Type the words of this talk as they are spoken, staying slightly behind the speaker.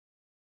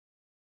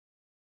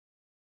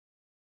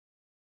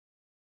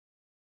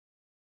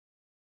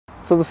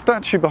So the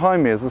statue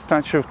behind me is a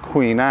statue of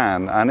Queen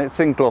Anne, and it's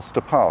in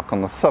Gloucester Park,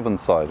 on the southern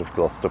side of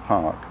Gloucester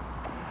Park.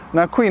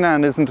 Now, Queen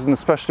Anne isn't an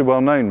especially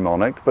well-known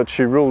monarch, but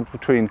she ruled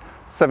between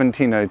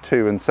 1702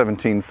 and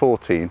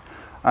 1714,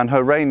 and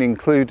her reign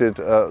included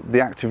the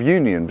active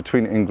union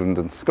between England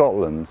and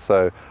Scotland,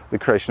 so the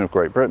creation of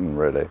Great Britain,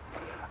 really.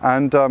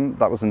 And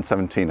that was in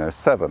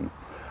 1707.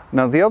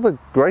 Now, the other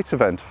great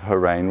event of her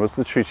reign was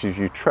the Treaty of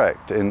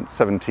Utrecht in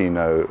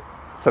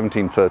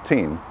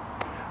 1713.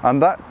 And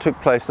that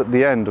took place at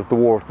the end of the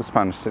War of the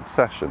Spanish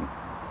Succession.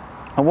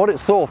 And what it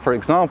saw, for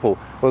example,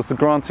 was the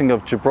granting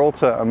of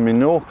Gibraltar and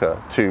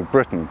Minorca to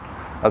Britain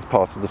as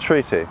part of the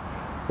treaty.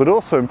 But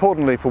also,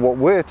 importantly for what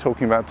we're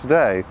talking about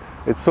today,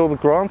 it saw the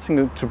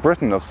granting to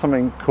Britain of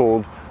something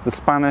called the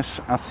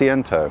Spanish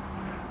Asiento.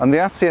 And the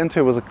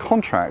Asiento was a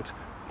contract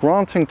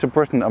granting to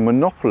Britain a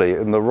monopoly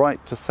in the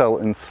right to sell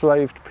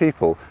enslaved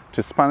people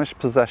to Spanish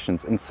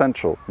possessions in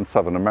Central and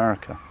Southern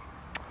America.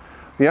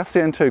 The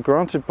Asiento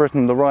granted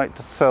Britain the right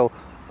to sell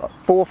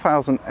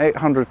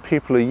 4,800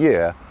 people a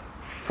year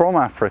from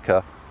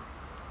Africa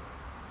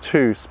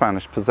to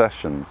Spanish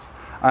possessions.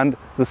 And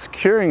the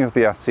securing of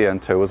the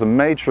Asiento was a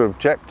major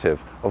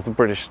objective of the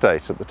British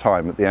state at the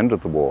time, at the end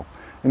of the war.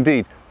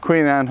 Indeed,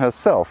 Queen Anne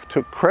herself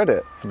took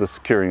credit for the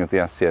securing of the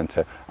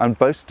Asiento and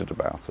boasted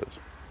about it.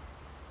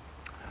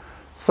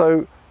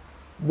 So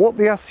what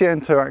the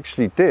Asiento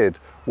actually did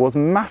was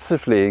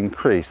massively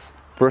increase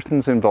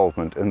Britain's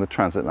involvement in the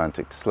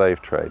transatlantic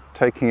slave trade,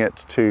 taking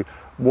it to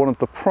one of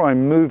the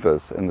prime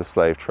movers in the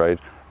slave trade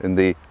in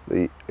the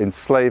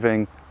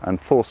enslaving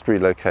and forced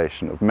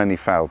relocation of many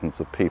thousands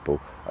of people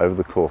over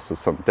the course of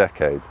some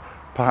decades,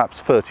 perhaps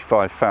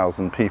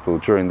 35,000 people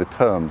during the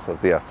terms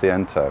of the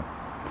Asiento.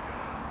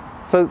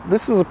 So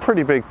this is a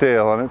pretty big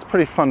deal, and it's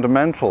pretty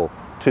fundamental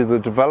to the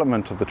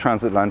development of the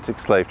transatlantic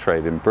slave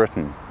trade in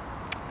Britain.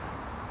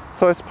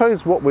 So I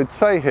suppose what we'd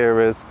say here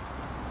is,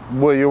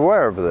 were you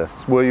aware of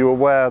this? Were you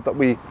aware that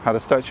we had a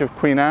statue of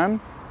Queen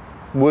Anne?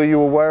 Were you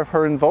aware of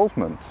her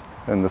involvement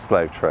in the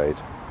slave trade?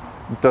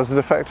 Does it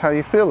affect how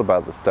you feel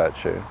about the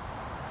statue?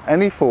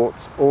 Any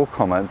thoughts or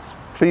comments,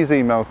 please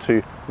email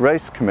to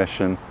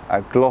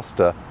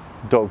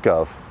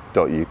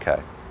racecommission@gloucester.gov.uk.